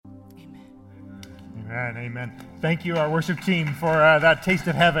Amen, amen. Thank you, our worship team, for that taste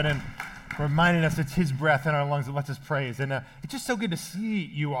of heaven and reminding us it's His breath in our lungs that lets us praise. And it's just so good to see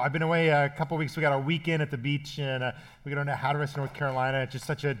you all. I've been away a couple weeks. We got our weekend at the beach, and we got on to Hatteras, North Carolina. It's just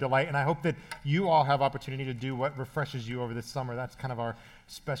such a delight. And I hope that you all have opportunity to do what refreshes you over this summer. That's kind of our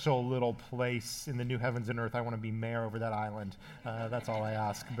special little place in the new heavens and earth. I want to be mayor over that island. That's all I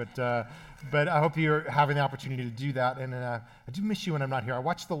ask. But I hope you're having the opportunity to do that. And I do miss you when I'm not here. I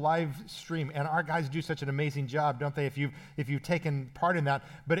watch the live stream, and our guys do such an amazing job, don't they? If you've taken part in that.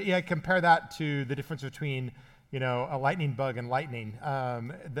 But yeah, compare that to the difference between a lightning bug and lightning.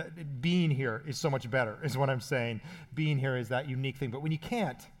 Being here is so much better, is what I'm saying. Being here is that unique thing. But when you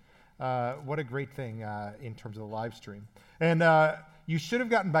can't, what a great thing in terms of the live stream. And you should have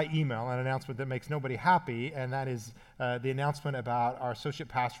gotten by email an announcement that makes nobody happy, and that is the announcement about our associate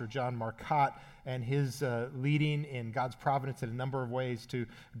pastor, John Marcotte, and his leading in God's providence in a number of ways to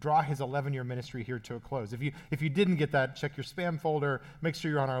draw his 11-year ministry here to a close. If you didn't get that, check your spam folder, make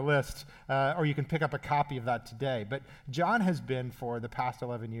sure you're on our list, or you can pick up a copy of that today. But John has been, for the past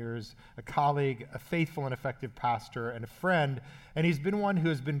 11 years, a colleague, a faithful and effective pastor, and a friend, and he's been one who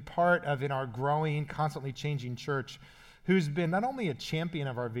has been part of, in our growing, constantly changing church, who's been not only a champion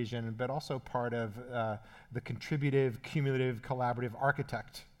of our vision, but also part of the contributive, cumulative, collaborative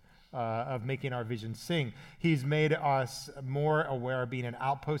architect of making our vision sing. He's made us more aware of being an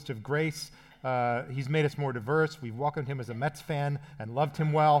outpost of grace. He's made us more diverse. We've welcomed him as a Mets fan and loved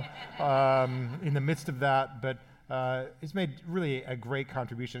him well in the midst of that. But he's made really a great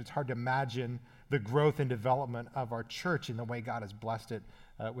contribution. It's hard to imagine the growth and development of our church in the way God has blessed it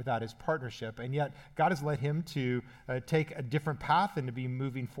without his partnership. And yet, God has led him to take a different path and to be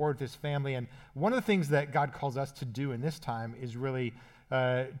moving forward with his family. And one of the things that God calls us to do in this time is really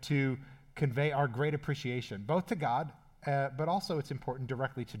to convey our great appreciation, both to God, but also it's important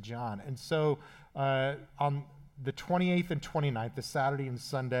directly to John. And so on the 28th and 29th, the Saturday and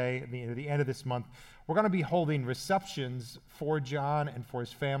Sunday, the end of this month, we're going to be holding receptions for John and for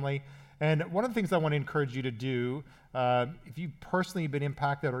his family. And one of the things I want to encourage you to do, if you've personally been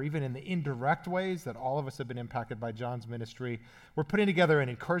impacted, or even in the indirect ways that all of us have been impacted by John's ministry, we're putting together an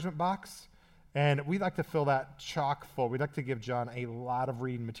encouragement box, and we'd like to fill that chock full. We'd like to give John a lot of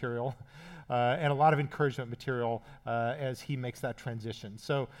reading material and a lot of encouragement material as he makes that transition.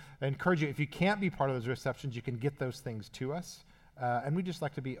 So I encourage you, if you can't be part of those receptions, you can get those things to us. And we'd just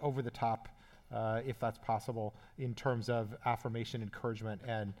like to be over the top, if that's possible, in terms of affirmation, encouragement,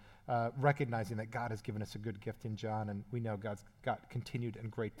 and recognizing that God has given us a good gift in John, and we know God's got continued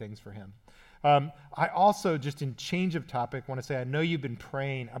and great things for him. I also, just in change of topic, want to say I know you've been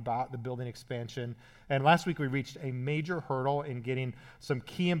praying about the building expansion, and last week we reached a major hurdle in getting some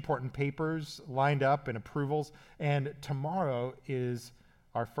key important papers lined up and approvals, and tomorrow is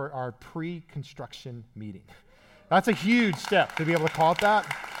our pre-construction meeting. That's a huge step to be able to call it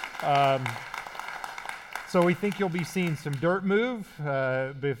that. So we think you'll be seeing some dirt move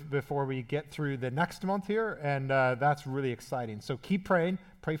before we get through the next month here, and that's really exciting. So keep praying,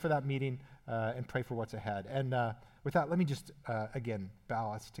 pray for that meeting, and pray for what's ahead. And with that, let me just, again,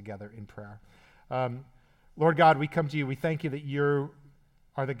 bow us together in prayer. Lord God, we come to you. We thank you that you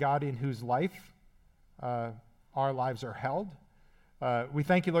are the God in whose life our lives are held. We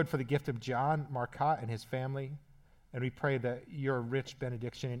thank you, Lord, for the gift of John Marcotte and his family. And we pray that your rich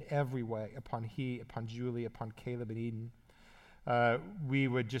benediction in every way upon Julie, upon Caleb and Eden, we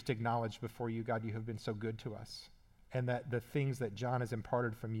would just acknowledge before you, God, you have been so good to us, and that the things that John has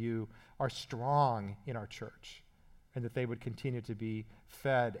imparted from you are strong in our church, and that they would continue to be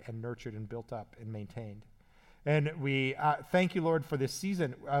fed and nurtured and built up and maintained. And we thank you, Lord, for this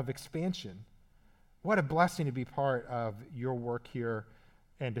season of expansion. What a blessing to be part of your work here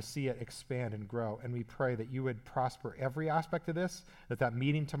and to see it expand and grow. And we pray that you would prosper every aspect of this, that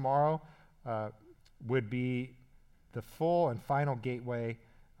meeting tomorrow would be the full and final gateway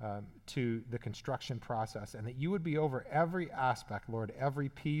to the construction process, and that you would be over every aspect, Lord, every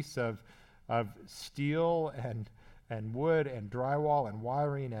piece of steel and wood and drywall and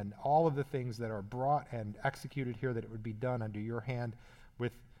wiring and all of the things that are brought and executed here, that it would be done under your hand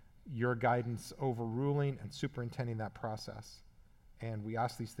with your guidance overruling and superintending that process. And we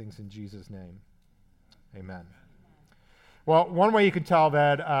ask these things in Jesus' name. Amen. Well, one way you can tell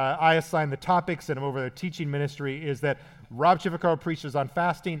that I assign the topics and I'm over the teaching ministry is that Rob Chivico preaches on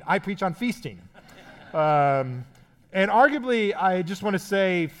fasting, I preach on feasting. And arguably, I just want to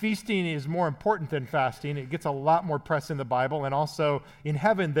say feasting is more important than fasting. It gets a lot more press in the Bible, and also in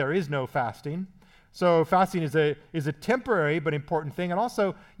heaven there is no fasting. So fasting is a temporary but important thing, and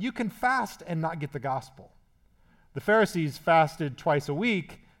also you can fast and not get the gospel. The Pharisees fasted twice a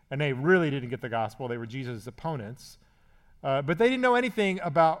week, and they really didn't get the gospel. They were Jesus' opponents. But they didn't know anything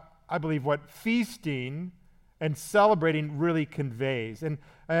about, I believe, what feasting and celebrating really conveys. And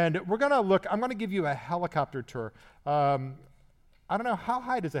we're going to look, I'm going to give you a helicopter tour. I don't know, how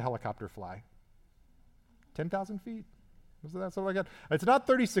high does a helicopter fly? 10,000 feet? Was that something like that? It's not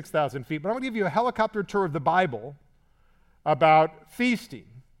 36,000 feet, but I'm going to give you a helicopter tour of the Bible about feasting.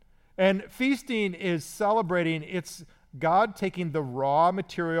 And feasting is celebrating, it's God taking the raw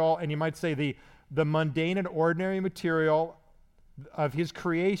material, and you might say the mundane and ordinary material of his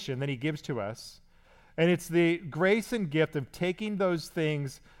creation that he gives to us. And it's the grace and gift of taking those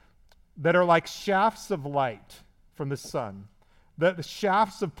things that are like shafts of light from the sun, the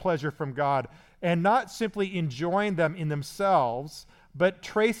shafts of pleasure from God, and not simply enjoying them in themselves, but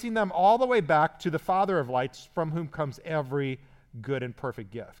tracing them all the way back to the Father of lights, from whom comes every good and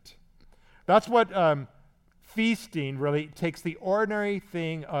perfect gift. That's what feasting really takes, the ordinary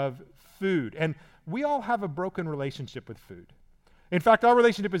thing of food. And we all have a broken relationship with food. In fact, our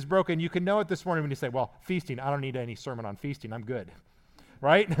relationship is broken. You can know it this morning when you say, well, feasting, I don't need any sermon on feasting. I'm good,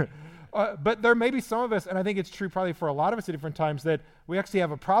 right? But there may be some of us, and I think it's true probably for a lot of us at different times, that we actually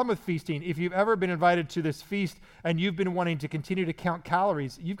have a problem with feasting. If you've ever been invited to this feast and you've been wanting to continue to count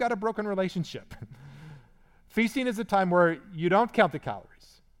calories, you've got a broken relationship. Feasting is a time where you don't count the calories.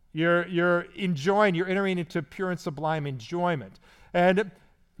 You're enjoying, you're entering into pure and sublime enjoyment. And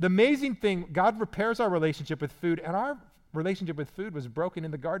the amazing thing, God repairs our relationship with food, and our relationship with food was broken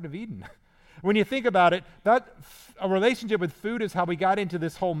in the Garden of Eden. When you think about it, a relationship with food is how we got into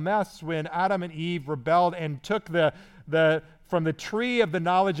this whole mess when Adam and Eve rebelled and took from the tree of the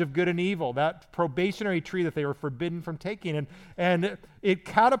knowledge of good and evil, that probationary tree that they were forbidden from taking. And it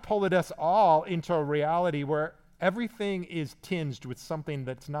catapulted us all into a reality where everything is tinged with something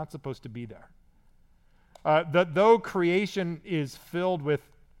that's not supposed to be there. Though creation is filled with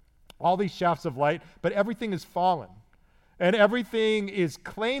all these shafts of light, but everything is fallen. And everything is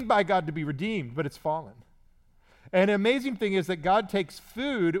claimed by God to be redeemed, but it's fallen. And the amazing thing is that God takes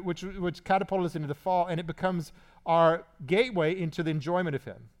food, which catapulted us into the fall, and it becomes our gateway into the enjoyment of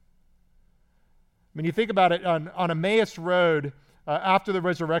him. When you think about it, on Emmaus Road, after the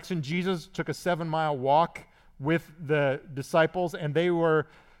resurrection, Jesus took a 7-mile walk with the disciples, and they were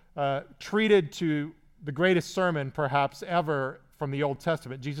treated to the greatest sermon perhaps ever from the Old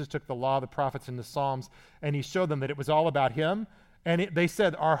Testament. Jesus took the law, the prophets, and the Psalms, and he showed them that it was all about him. And they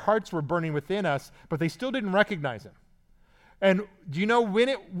said our hearts were burning within us, but they still didn't recognize him. And do you know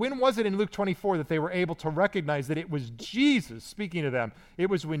when was it in Luke 24 that they were able to recognize that it was Jesus speaking to them? It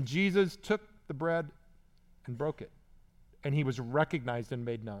was when Jesus took the bread and broke it, and he was recognized and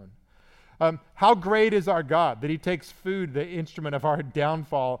made known. How great is our God that he takes food, the instrument of our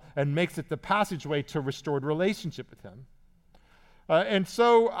downfall, and makes it the passageway to restored relationship with him. And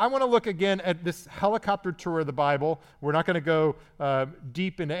so I want to look again at this helicopter tour of the Bible. We're not going to go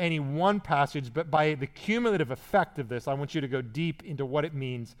deep into any one passage, but by the cumulative effect of this, I want you to go deep into what it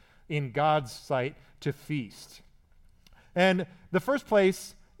means in God's sight to feast. And the first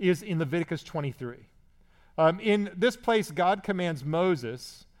place is in Leviticus 23. In this place, God commands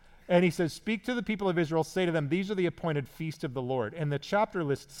Moses, and he says, speak to the people of Israel, say to them, these are the appointed feast of the Lord. And the chapter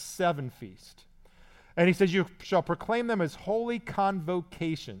lists 7 feasts. And he says, you shall proclaim them as holy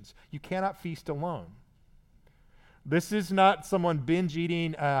convocations. You cannot feast alone. This is not someone binge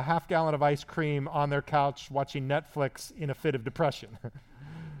eating a half-gallon of ice cream on their couch watching Netflix in a fit of depression.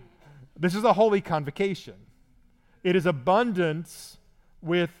 This is a holy convocation. It is abundance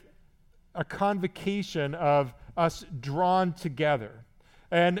with a convocation of us drawn together.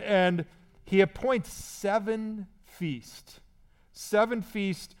 And he appoints 7 feasts. 7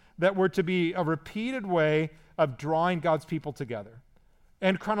 feasts that were to be a repeated way of drawing God's people together.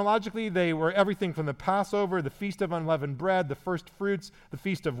 And chronologically, they were everything from the Passover, the Feast of Unleavened Bread, the First Fruits, the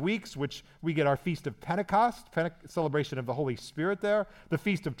Feast of Weeks, which we get our Feast of Pentecost, celebration of the Holy Spirit there, the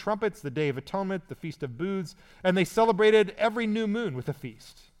Feast of Trumpets, the Day of Atonement, the Feast of Booths, and they celebrated every new moon with a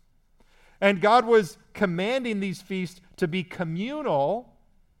feast. And God was commanding these feasts to be communal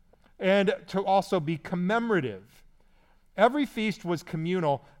and to also be commemorative. Every feast was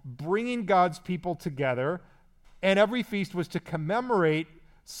communal, bringing God's people together, and every feast was to commemorate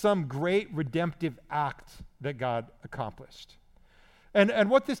some great redemptive act that God accomplished. And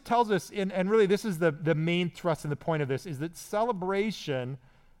what this tells us, and really this is the main thrust and the point of this, is that celebration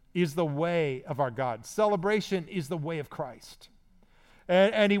is the way of our God. Celebration is the way of Christ.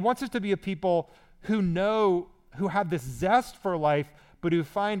 And he wants us to be a people who have this zest for life, but who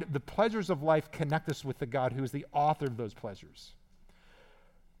find the pleasures of life connect us with the God who is the author of those pleasures.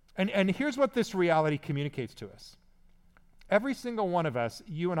 And here's what this reality communicates to us. every single one of us,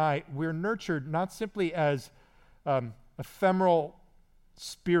 you and I, we're nurtured not simply as ephemeral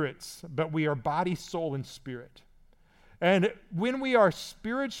spirits, but we are body, soul, and spirit. And when we are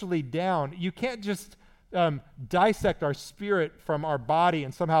spiritually down, you can't just dissect our spirit from our body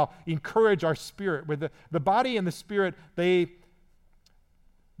and somehow encourage our spirit. With the body and the spirit, they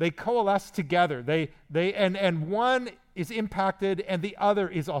coalesce together. And one is impacted and the other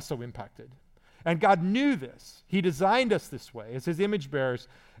is also impacted. And God knew this. He designed us this way as his image bearers.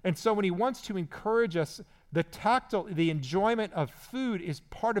 And so when he wants to encourage us, the enjoyment of food is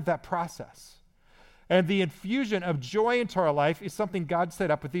part of that process. And the infusion of joy into our life is something God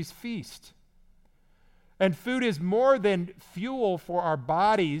set up with these feasts. And food is more than fuel for our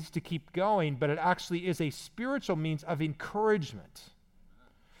bodies to keep going, but it actually is a spiritual means of encouragement.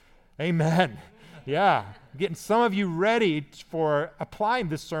 Amen. Yeah, getting some of you ready for applying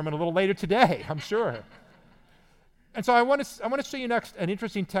this sermon a little later today, I'm sure. And so I want to show you next an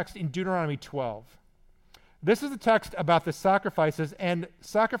interesting text in Deuteronomy 12. This is a text about the sacrifices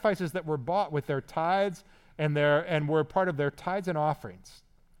that were bought with their tithes and were part of their tithes and offerings.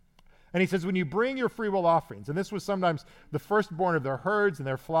 And he says, when you bring your freewill offerings, and this was sometimes the firstborn of their herds and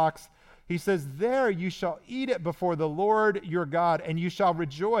their flocks, he says, there you shall eat it before the Lord your God, and you shall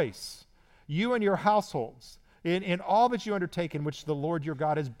rejoice, you and your households, in all that you undertake in which the Lord your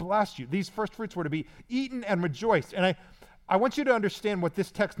God has blessed you. These first fruits were to be eaten and rejoiced. And I want you to understand what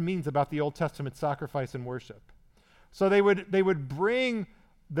this text means about the Old Testament sacrifice and worship. So they would bring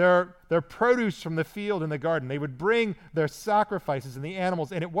their produce from the field and the garden. They would bring their sacrifices and the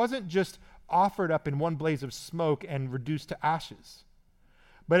animals, and it wasn't just offered up in one blaze of smoke and reduced to ashes.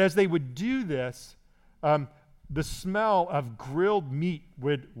 But as they would do this, the smell of grilled meat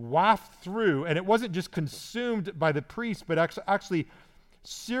would waft through, and it wasn't just consumed by the priest, but actually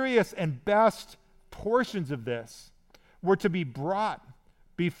serious and best portions of this were to be brought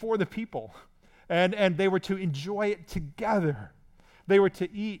before the people, and they were to enjoy it together. They were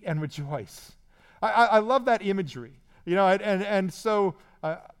to eat and rejoice. I love that imagery, and so,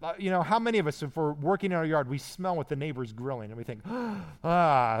 how many of us, if we're working in our yard, we smell what the neighbor's grilling, and we think,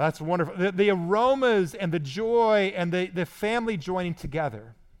 that's wonderful. The aromas and the joy and the family joining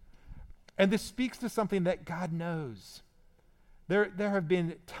together. And this speaks to something that God knows. There have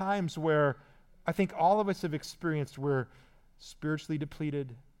been times where I think all of us have experienced we're spiritually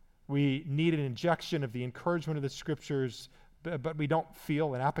depleted. We need an injection of the encouragement of the scriptures, but we don't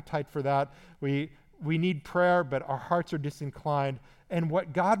feel an appetite for that. We need prayer, but our hearts are disinclined. And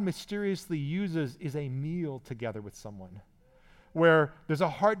what God mysteriously uses is a meal together with someone, where there's a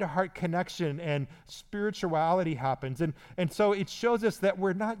heart-to-heart connection and spirituality happens. And so it shows us that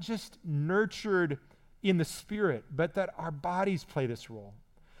we're not just nurtured in the spirit, but that our bodies play this role.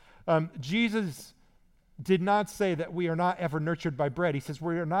 Jesus did not say that we are not ever nurtured by bread. He says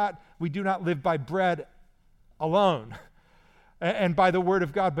we do not live by bread alone and by the word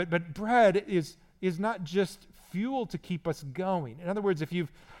of God, but bread is not just fuel to keep us going. In other words,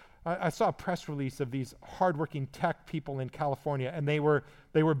 I saw a press release of these hardworking tech people in California, and they were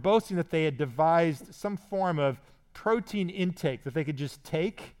boasting that they had devised some form of protein intake that they could just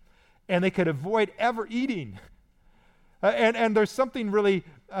take, and they could avoid ever eating. And there's something really,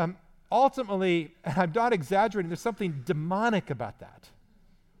 ultimately, and I'm not exaggerating, there's something demonic about that.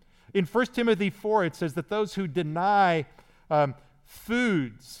 In 1 Timothy 4, it says that those who deny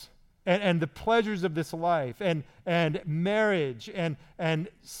foods and the pleasures of this life and marriage and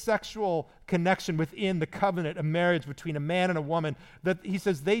sexual connection within the covenant of marriage between a man and a woman, that he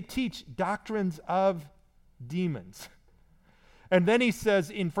says they teach doctrines of demons. And then he says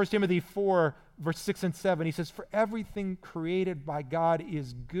in 1 Timothy 4, verse 6 and 7, he says, for everything created by God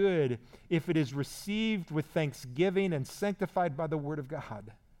is good if it is received with thanksgiving and sanctified by the word of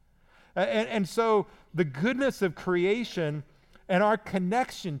God. And so the goodness of creation and our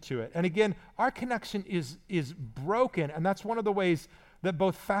connection to it, and again, our connection is broken, and that's one of the ways that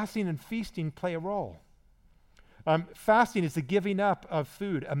both fasting and feasting play a role. Fasting is the giving up of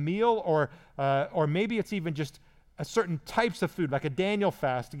food, a meal, or maybe it's even just certain types of food, like a Daniel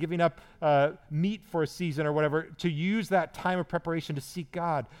fast, giving up meat for a season or whatever, to use that time of preparation to seek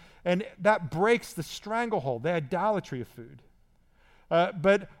God. And that breaks the stranglehold, the idolatry of food.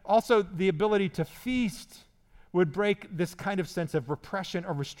 But also the ability to feast would break this kind of sense of repression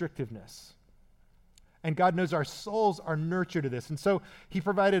or restrictiveness. And God knows our souls are nurtured to this. And so he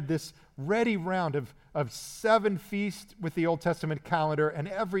provided this ready round of 7 feasts with the Old Testament calendar, and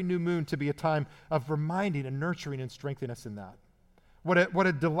every new moon to be a time of reminding and nurturing and strengthening us in that. What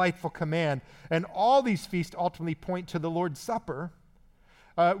a delightful command. And all these feasts ultimately point to the Lord's Supper,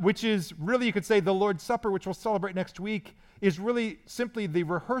 which is really, you could say, the Lord's Supper, which we'll celebrate next week, is really simply the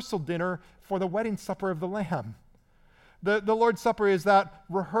rehearsal dinner for the wedding supper of the Lamb. The Lord's Supper is that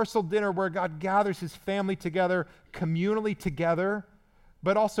rehearsal dinner where God gathers his family together, communally together,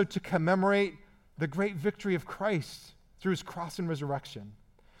 but also to commemorate the great victory of Christ through his cross and resurrection.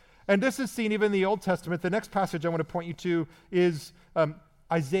 And this is seen even in the Old Testament. The next passage I want to point you to is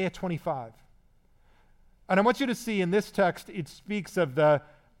Isaiah 25. And I want you to see in this text, it speaks of the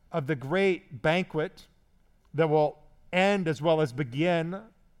great banquet that will end as well as begin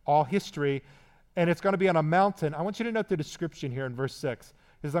all history. And it's going to be on a mountain. I want you to note the description here in verse 6. It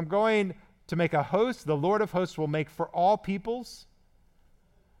says, I'm going to make a host, the Lord of hosts will make for all peoples.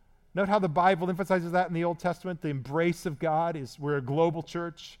 Note how the Bible emphasizes that in the Old Testament. The embrace of God is, we're a global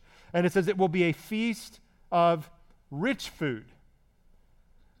church. And it says it will be a feast of rich food.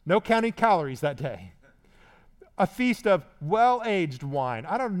 No counting calories that day. A feast of well-aged wine.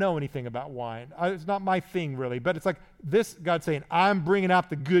 I don't know anything about wine. It's not my thing really, but it's like this, God saying, I'm bringing out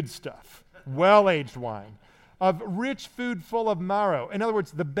the good stuff. Well-aged wine. Of rich food full of marrow. In other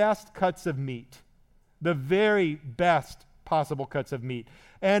words, the best cuts of meat. The very best possible cuts of meat.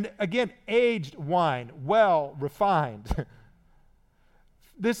 And again, aged wine, well refined.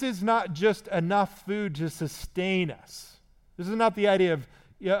 This is not just enough food to sustain us. This is not the idea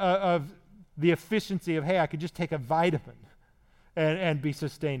of the efficiency of, hey, I could just take a vitamin and be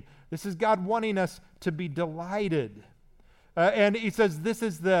sustained. This is God wanting us to be delighted. And he says this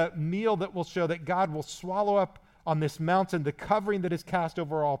is the meal that will show that God will swallow up on this mountain the covering that is cast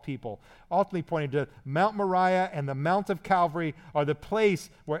over all people. Ultimately pointing to Mount Moriah and the Mount of Calvary are the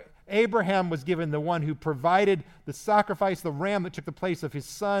place where Abraham was given the one who provided the sacrifice, the ram that took the place of his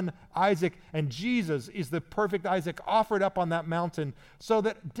son Isaac, and Jesus is the perfect Isaac offered up on that mountain so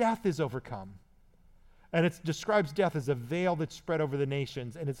that death is overcome. And it describes death as a veil that's spread over the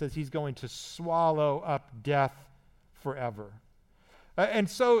nations, and it says he's going to swallow up death forever. And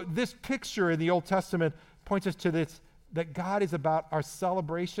so this picture in the Old Testament points us to this, that God is about our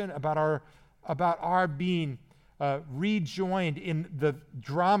celebration, about our being rejoined in the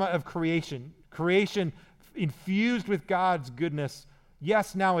drama of creation. Creation infused with God's goodness.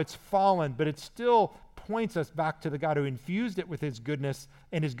 Yes, now it's fallen, but it still points us back to the God who infused it with his goodness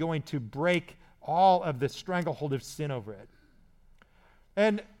and is going to break all of the stranglehold of sin over it.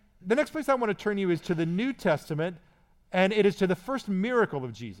 And the next place I want to turn you is to the New Testament, and it is to the first miracle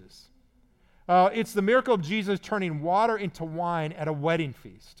of Jesus. It's the miracle of Jesus turning water into wine at a wedding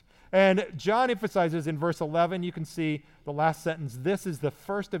feast. And John emphasizes in verse 11, you can see the last sentence, this is the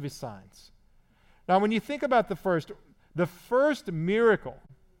first of his signs. Now, when you think about the first miracle,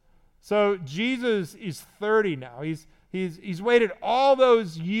 so Jesus is 30 now. He's waited all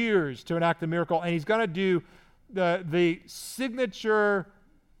those years to enact the miracle, and he's going to do the signature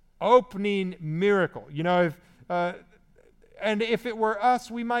opening miracle. You know, and if it were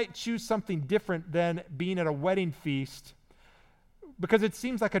us, we might choose something different than being at a wedding feast because it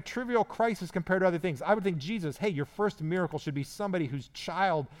seems like a trivial crisis compared to other things. I would think, Jesus, hey, your first miracle should be somebody whose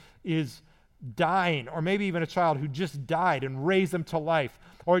child is dying, or maybe even a child who just died and raise them to life.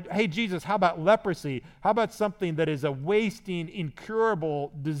 Or, hey, Jesus, how about leprosy? How about something that is a wasting,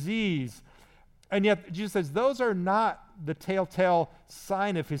 incurable disease? And yet, Jesus says, those are not the telltale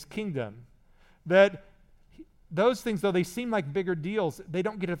sign of his kingdom. That those things, though they seem like bigger deals, they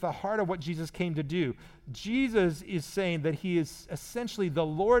don't get at the heart of what Jesus came to do. Jesus is saying that he is essentially the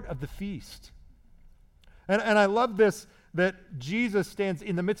Lord of the feast. And I love this, that Jesus stands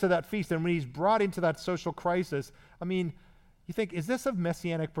in the midst of that feast, and when he's brought into that social crisis, I mean, you think, is this of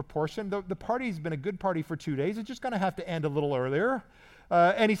messianic proportion? The party's been a good party for 2 days. It's just going to have to end a little earlier.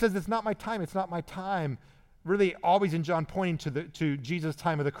 And he says, it's not my time. It's not my time. Really, always in John pointing to Jesus'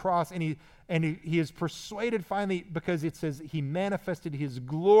 time of the cross. And he is persuaded finally because it says he manifested his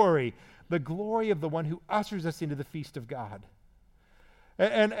glory, the glory of the one who ushers us into the feast of God.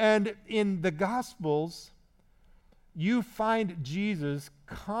 And in the Gospels, you find Jesus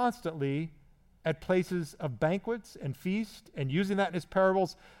constantly at places of banquets and feasts and using that in his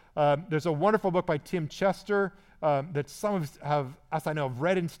parables. There's a wonderful book by Tim Chester that some of us I know have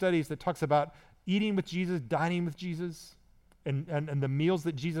read in studies that talks about eating with Jesus, dining with Jesus, and the meals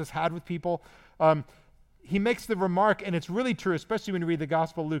that Jesus had with people. He makes the remark, and it's really true, especially when you read the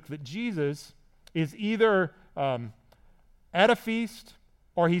Gospel of Luke, that Jesus is either at a feast,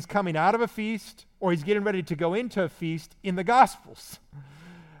 or he's coming out of a feast, or he's getting ready to go into a feast in the Gospels.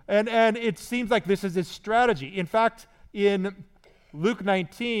 And it seems like this is his strategy. In fact, in Luke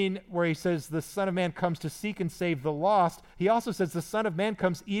 19, where he says the Son of Man comes to seek and save the lost, he also says the Son of Man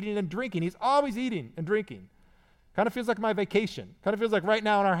comes eating and drinking. He's always eating and drinking. Kind of feels like my vacation. Kind of feels like right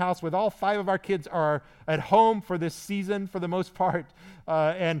now in our house with all 5 of our kids are at home for this season for the most part.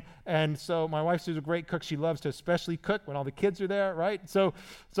 And so my wife's a great cook. She loves to especially cook when all the kids are there, right? So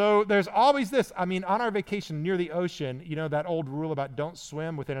there's always this. I mean, on our vacation near the ocean, you know that old rule about don't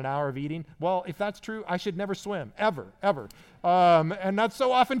swim within an hour of eating? Well, if that's true, I should never swim, ever. And that's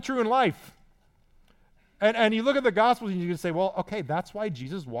so often true in life. And you look at the Gospels and you can say, well, okay, that's why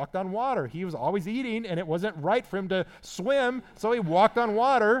Jesus walked on water. He was always eating, and it wasn't right for him to swim, so he walked on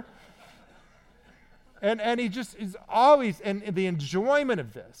water. And he just is always, and the enjoyment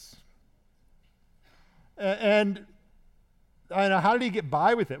of this. And I know, how did he get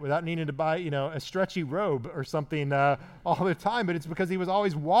by with it without needing to buy, a stretchy robe or something all the time? But it's because he was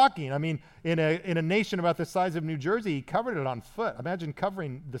always walking. I mean, in a nation about the size of New Jersey, he covered it on foot. Imagine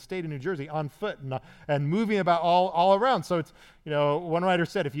covering the state of New Jersey on foot and moving about all around. So it's, one writer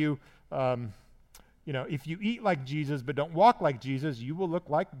said, if you eat like Jesus but don't walk like Jesus, you will look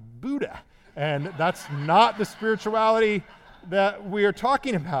like Buddha. And that's not the spirituality that we are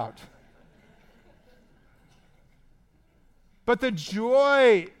talking about. But the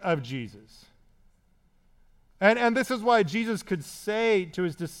joy of Jesus. And this is why Jesus could say to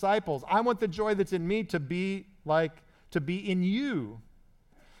his disciples, I want the joy that's in me to be in you.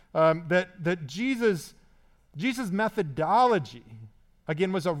 That Jesus' methodology,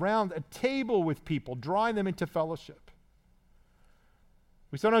 again, was around a table with people, drawing them into fellowship.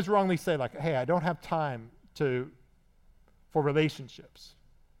 We sometimes wrongly say, hey, I don't have time for relationships.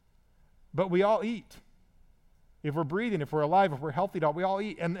 But we all eat. If we're breathing, if we're alive, if we're healthy, we all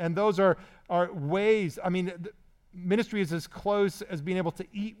eat. And those are ways. I mean, ministry is as close as being able to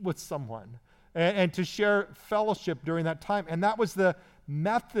eat with someone and to share fellowship during that time. And that was the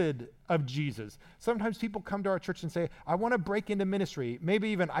method of Jesus. Sometimes people come to our church and say, I want to break into ministry. Maybe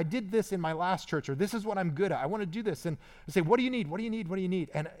even, I did this in my last church, or this is what I'm good at. I want to do this. And I say, what do you need? What do you need? What do you need?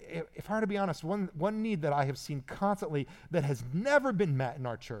 And if I were to be honest, one need that I have seen constantly that has never been met in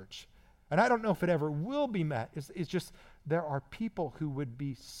our church, and I don't know if it ever will be met, is just there are people who would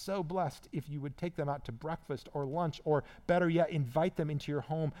be so blessed if you would take them out to breakfast or lunch, or better yet, invite them into your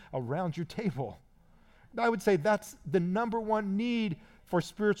home around your table. I would say that's the number one need for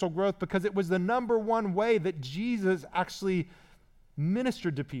spiritual growth, because it was the number one way that Jesus actually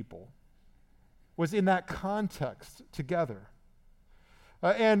ministered to people, was in that context together.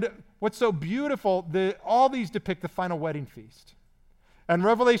 And what's so beautiful, all these depict the final wedding feast. And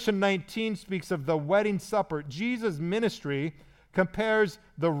Revelation 19 speaks of the wedding supper. Jesus' ministry compares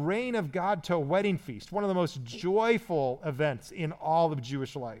the reign of God to a wedding feast, one of the most joyful events in all of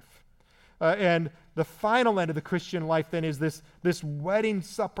Jewish life. And the final end of the Christian life then is this wedding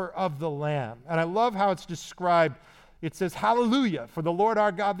supper of the Lamb. And I love how it's described. It says, Hallelujah, for the Lord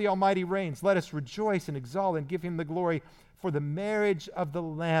our God, the Almighty reigns. Let us rejoice and exalt and give him the glory, for the marriage of the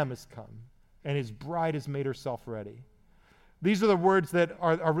Lamb has come, and his bride has made herself ready. These are the words that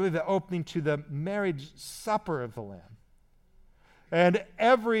are really the opening to the marriage supper of the Lamb. And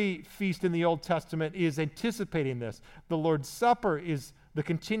every feast in the Old Testament is anticipating this. The Lord's Supper is the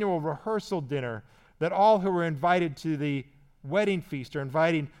continual rehearsal dinner that all who are invited to the wedding feast are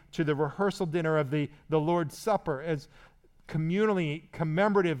inviting to the rehearsal dinner of the Lord's Supper. As communally,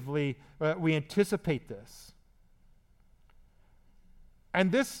 commemoratively, we anticipate this.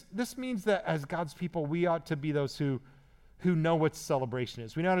 And this means that as God's people, we ought to be those who know what celebration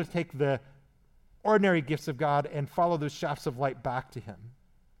is. We know how to take the ordinary gifts of God and follow those shafts of light back to him.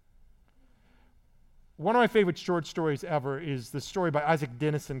 One of my favorite short stories ever is the story by Isaac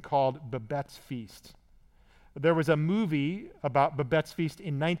Dinesen called Babette's Feast. There was a movie about Babette's Feast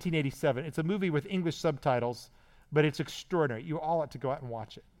in 1987. It's a movie with English subtitles, but it's extraordinary. You all ought to go out and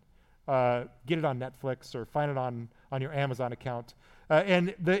watch it. Get it on Netflix or find it on your Amazon account.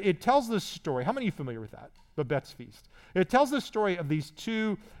 It tells the story. How many of you are familiar with that? Babette's Feast. It tells the story of these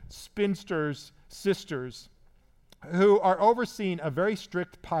two spinsters, sisters, who are overseeing a very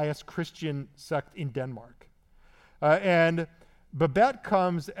strict, pious Christian sect in Denmark. And Babette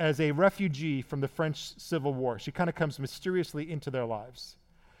comes as a refugee from the French Civil War. She kind of comes mysteriously into their lives.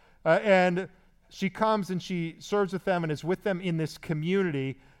 And she comes and she serves with them and is with them in this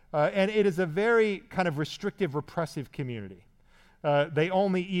community. And it is a very kind of restrictive, repressive community. They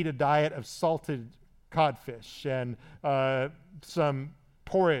only eat a diet of salted codfish and some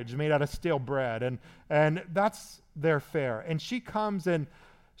porridge made out of stale bread. And that's their fare. And she comes and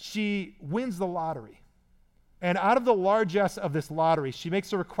she wins the lottery. And out of the largesse of this lottery, she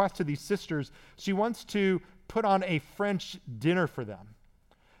makes a request to these sisters. She wants to put on a French dinner for them.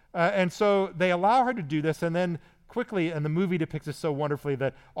 And so they allow her to do this, and then quickly, and the movie depicts this so wonderfully,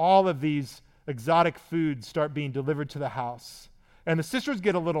 that all of these exotic foods start being delivered to the house. And the sisters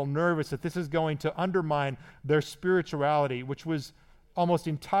get a little nervous that this is going to undermine their spirituality, which was almost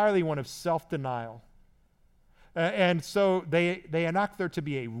entirely one of self-denial. And so they enact there to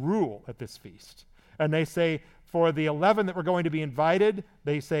be a rule at this feast. And they say, for the 11 that were going to be invited,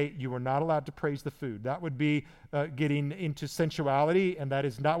 they say, you are not allowed to praise the food. That would be getting into sensuality, and that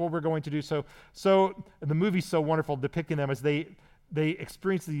is not what we're going to do. So the movie's so wonderful depicting them as they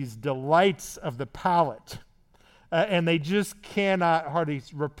experience these delights of the palate. And they just cannot hardly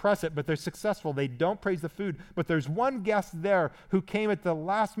repress it, but they're successful. They don't praise the food. But there's one guest there who came at the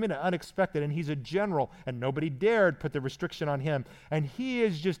last minute, unexpected, and he's a general, and nobody dared put the restriction on him. And he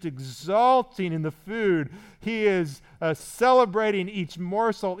is just exulting in the food. He is celebrating each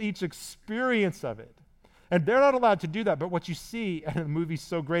morsel, each experience of it. And they're not allowed to do that. But what you see, and the movie's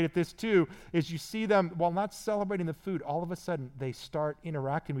so great at this too, is you see them, while not celebrating the food, all of a sudden they start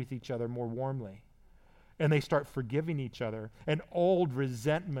interacting with each other more warmly. And they start forgiving each other. And old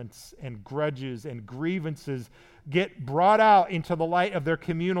resentments and grudges and grievances get brought out into the light of their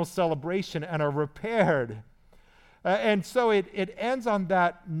communal celebration and are repaired. And so it ends on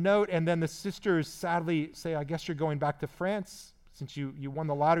that note, and then the sisters sadly say, I guess you're going back to France since you won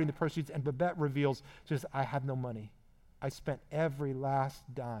the lottery and the proceeds. And Babette reveals, she says, I have no money. I spent every last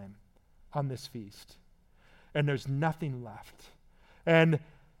dime on this feast. And there's nothing left. And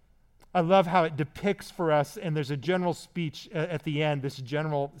I love how it depicts for us, and there's a general speech at the end. This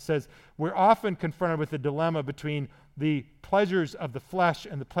general says, we're often confronted with the dilemma between the pleasures of the flesh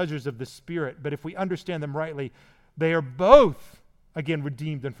and the pleasures of the spirit, but if we understand them rightly, they are both, again,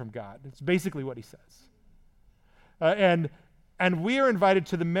 redeemed and from God. It's basically what he says. And we are invited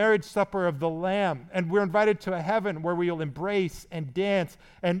to the marriage supper of the Lamb, and we're invited to a heaven where we'll embrace and dance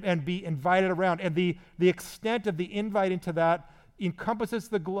and be invited around. And the extent of the invite into that encompasses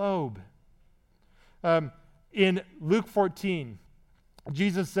the globe. In Luke 14,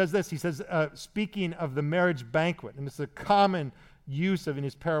 Jesus says this. He says, speaking of the marriage banquet, and it's a common use of in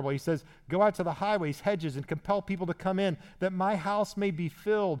his parable. He says, go out to the highways, hedges, and compel people to come in, that my house may be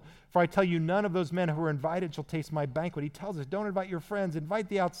filled. For I tell you, none of those men who are invited shall taste my banquet. He tells us, don't invite your friends, invite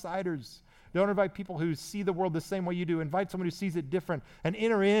the outsiders. Don't invite people who see the world the same way you do. Invite someone who sees it different and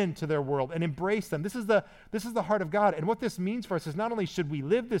enter into their world and embrace them. This is the heart of God. And what this means for us is not only should we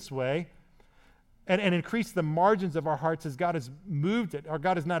live this way and increase the margins of our hearts as God has moved it. Our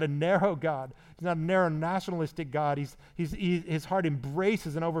God is not a narrow God. He's not a narrow nationalistic God. His heart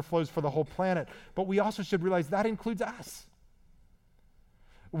embraces and overflows for the whole planet. But we also should realize that includes us.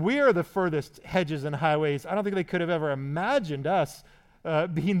 We are the furthest hedges and highways. I don't think they could have ever imagined us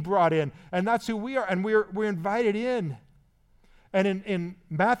being brought in. And that's who we are. And we're invited in. And in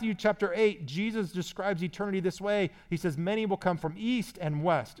Matthew chapter 8, Jesus describes eternity this way. He says, many will come from east and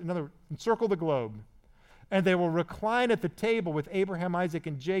west. In other words, encircle the globe. And they will recline at the table with Abraham, Isaac,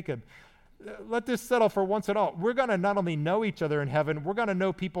 and Jacob. Let this settle for once and all. We're going to not only know each other in heaven, we're going to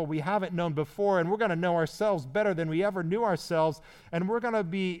know people we haven't known before, and we're going to know ourselves better than we ever knew ourselves. And we're going to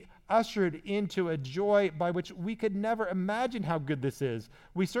be ushered into a joy by which we could never imagine how good this is.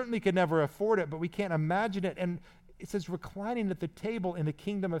 We certainly could never afford it, but we can't imagine it. And it says reclining at the table in the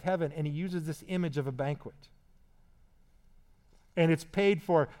kingdom of heaven, and he uses this image of a banquet. And it's paid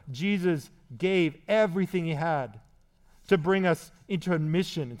for. Jesus gave everything he had to bring us into a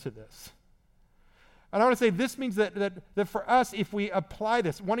mission into this. And I want to say this means that for us, if we apply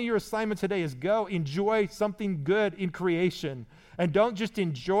this, one of your assignments today is go enjoy something good in creation. And don't just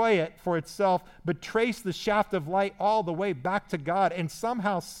enjoy it for itself, but trace the shaft of light all the way back to God and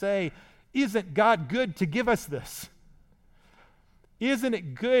somehow say, isn't God good to give us this? Isn't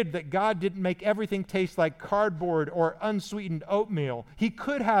it good that God didn't make everything taste like cardboard or unsweetened oatmeal? He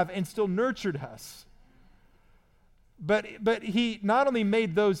could have and still nurtured us. But he not only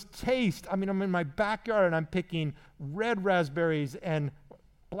made those taste, I'm in my backyard and I'm picking red raspberries and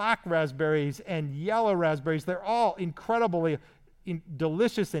black raspberries and yellow raspberries. They're all incredibly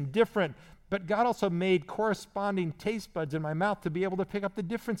delicious and different. But God also made corresponding taste buds in my mouth to be able to pick up the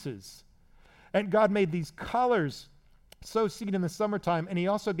differences. And God made these colors sow seed in the summertime, and he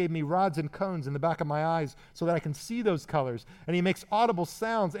also gave me rods and cones in the back of my eyes so that I can see those colors. And he makes audible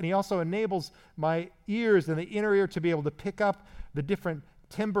sounds, and he also enables my ears and the inner ear to be able to pick up the different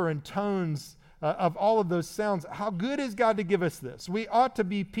timbre and tones of all of those sounds. How good is God to give us this? We ought to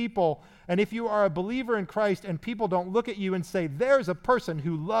be people, and if you are a believer in Christ and people don't look at you and say, there's a person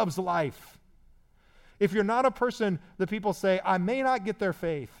who loves life. If you're not a person that people say, I may not get their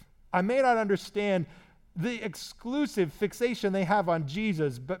faith, I may not understand the exclusive fixation they have on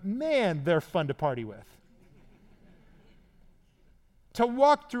Jesus, but man, they're fun to party with. To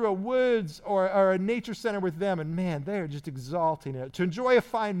walk through a woods or a nature center with them, and man, they're just exalting it. To enjoy a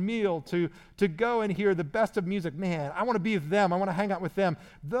fine meal, to go and hear the best of music, man, I want to be with them. I want to hang out with them.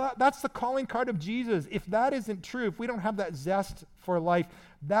 That's the calling card of Jesus. If that isn't true, if we don't have that zest for life,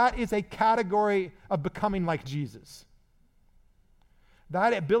 that is a category of becoming like Jesus.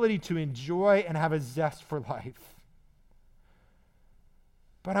 That ability to enjoy and have a zest for life.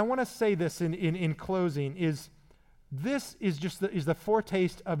 But I want to say this in closing is, this is just the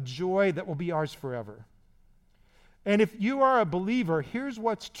foretaste of joy that will be ours forever. And if you are a believer, here's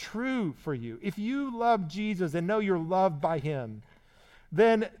what's true for you. If you love Jesus and know you're loved by him,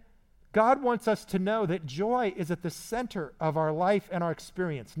 then God wants us to know that joy is at the center of our life and our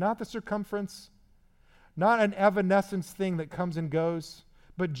experience, not the circumference, not an evanescence thing that comes and goes,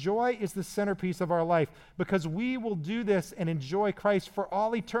 but joy is the centerpiece of our life, because we will do this and enjoy Christ for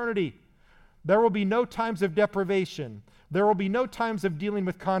all eternity. There will be no times of deprivation. There will be no times of dealing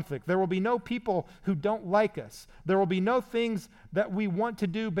with conflict. There will be no people who don't like us. There will be no things that we want to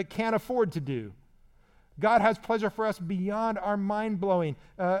do but can't afford to do. God has pleasure for us beyond our mind-blowing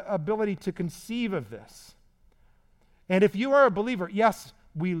ability to conceive of this. And if you are a believer, yes,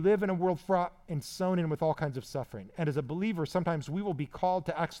 we live in a world fraught and sown in with all kinds of suffering. And as a believer, sometimes we will be called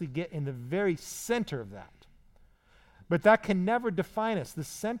to actually get in the very center of that. But that can never define us. The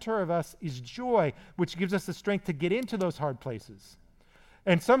center of us is joy, which gives us the strength to get into those hard places.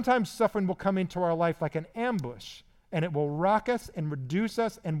 And sometimes suffering will come into our life like an ambush, and it will rock us and reduce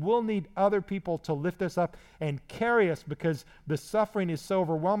us, and we'll need other people to lift us up and carry us, because the suffering is so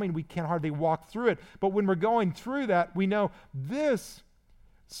overwhelming we can hardly walk through it. But when we're going through that, we know this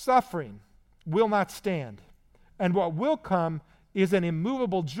suffering will not stand. And what will come is an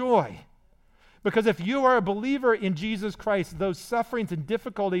immovable joy. Because if you are a believer in Jesus Christ, those sufferings and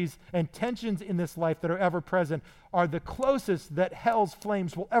difficulties and tensions in this life that are ever present are the closest that hell's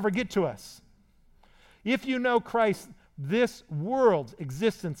flames will ever get to us. If you know Christ, this world's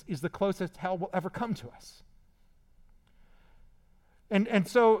existence is the closest hell will ever come to us. And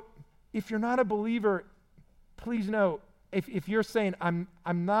so, if you're not a believer, please know, if you're saying, I'm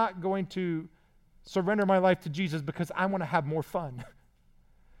not going to surrender my life to Jesus because I want to have more fun,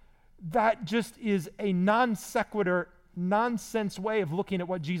 that just is a non sequitur, nonsense way of looking at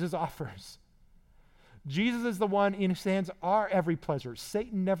what Jesus offers. Jesus is the one in whose hands are every pleasure.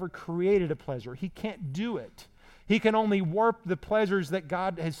 Satan never created a pleasure. He can't do it. He can only warp the pleasures that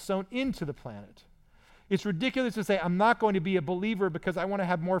God has sown into the planet. It's ridiculous to say, I'm not going to be a believer because I want to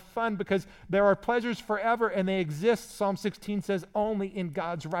have more fun, because there are pleasures forever and they exist. Psalm 16 says, only in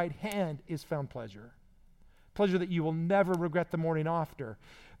God's right hand is found pleasure. Pleasure that you will never regret the morning after.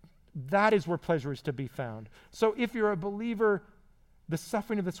 That is where pleasure is to be found. So if you're a believer, the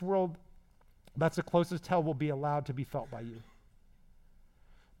suffering of this world, that's the closest hell will be allowed to be felt by you.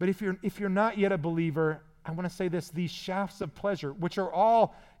 But if you're not yet a believer, I want to say this: these shafts of pleasure, which are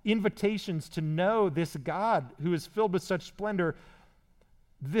all invitations to know this God who is filled with such splendor,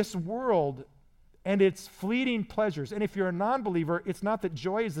 this world and its fleeting pleasures. And if you're a non-believer, it's not that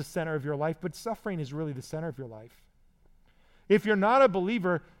joy is the center of your life, but suffering is really the center of your life. If you're not a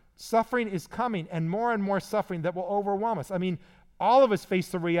believer, suffering is coming, and more suffering that will overwhelm us. I mean, all of us face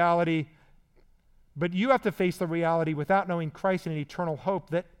the reality, but you have to face the reality without knowing Christ and an eternal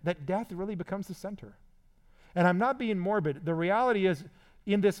hope that death really becomes the center. And I'm not being morbid. The reality is,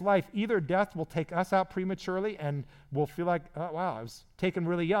 in this life, either death will take us out prematurely and we'll feel like, oh, wow, I was taken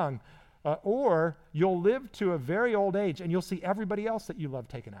really young, or you'll live to a very old age and you'll see everybody else that you love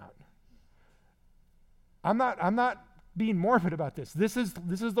taken out. I'm not being morbid about this. This is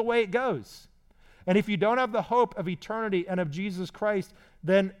the way it goes. And if you don't have the hope of eternity and of Jesus Christ,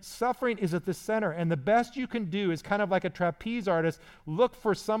 then suffering is at the center. And the best you can do is kind of like a trapeze artist, look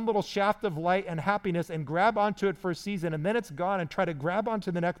for some little shaft of light and happiness and grab onto it for a season, and then it's gone, and try to grab onto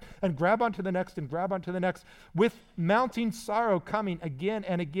the next and grab onto the next and grab onto the next, with mounting sorrow coming again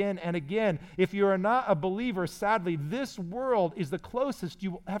and again and again. If you are not a believer, sadly, this world is the closest you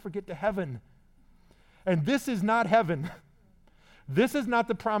will ever get to heaven. And this is not heaven. This is not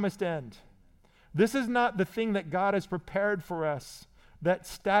the promised end. This is not the thing that God has prepared for us, that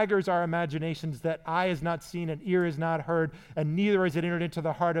staggers our imaginations, that eye has not seen and ear has not heard, and neither has it entered into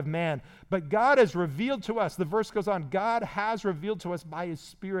the heart of man. But God has revealed to us, the verse goes on, God has revealed to us by his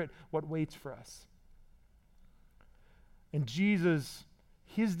Spirit what waits for us. And Jesus,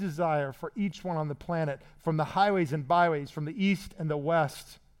 his desire for each one on the planet, from the highways and byways, from the east and the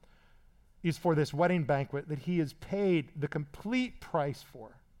west, is for this wedding banquet that he has paid the complete price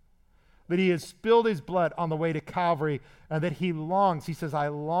for. that he has spilled his blood on the way to Calvary, and that he longs. He says, I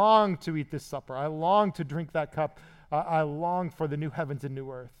long to eat this supper. I long to drink that cup. I long for the new heavens and new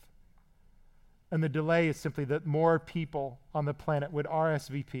earth. And the delay is simply that more people on the planet would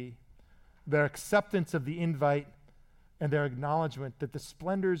RSVP, their acceptance of the invite and their acknowledgement that the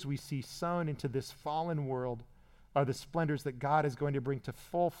splendors we see sown into this fallen world are the splendors that God is going to bring to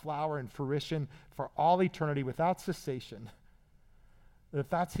full flower and fruition for all eternity without cessation.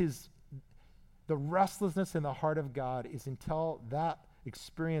 That's the restlessness in the heart of God is until that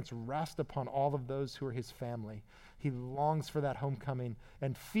experience rests upon all of those who are his family. He longs for that homecoming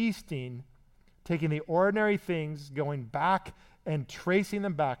and feasting, taking the ordinary things, going back and tracing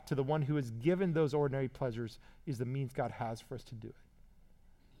them back to the one who has given those ordinary pleasures is the means God has for us to do it.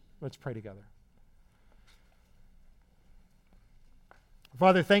 Let's pray together.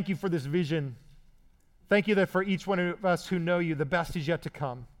 Father, thank you for this vision. Thank you that for each one of us who know you, the best is yet to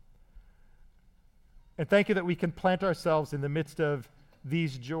come. And thank you that we can plant ourselves in the midst of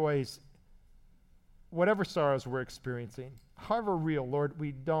these joys, whatever sorrows we're experiencing. However real, Lord,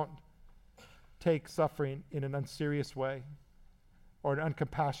 we don't take suffering in an unserious way or an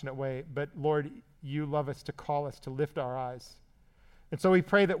uncompassionate way, but Lord, you love us to call us to lift our eyes. And so we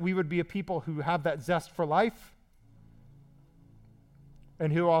pray that we would be a people who have that zest for life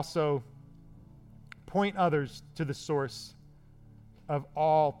and who also point others to the source of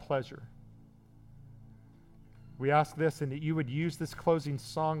all pleasure. We ask this, and that you would use this closing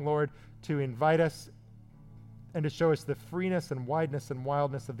song, Lord, to invite us and to show us the freeness and wideness and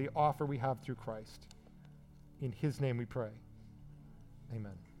wildness of the offer we have through Christ. In his name we pray.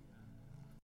 Amen.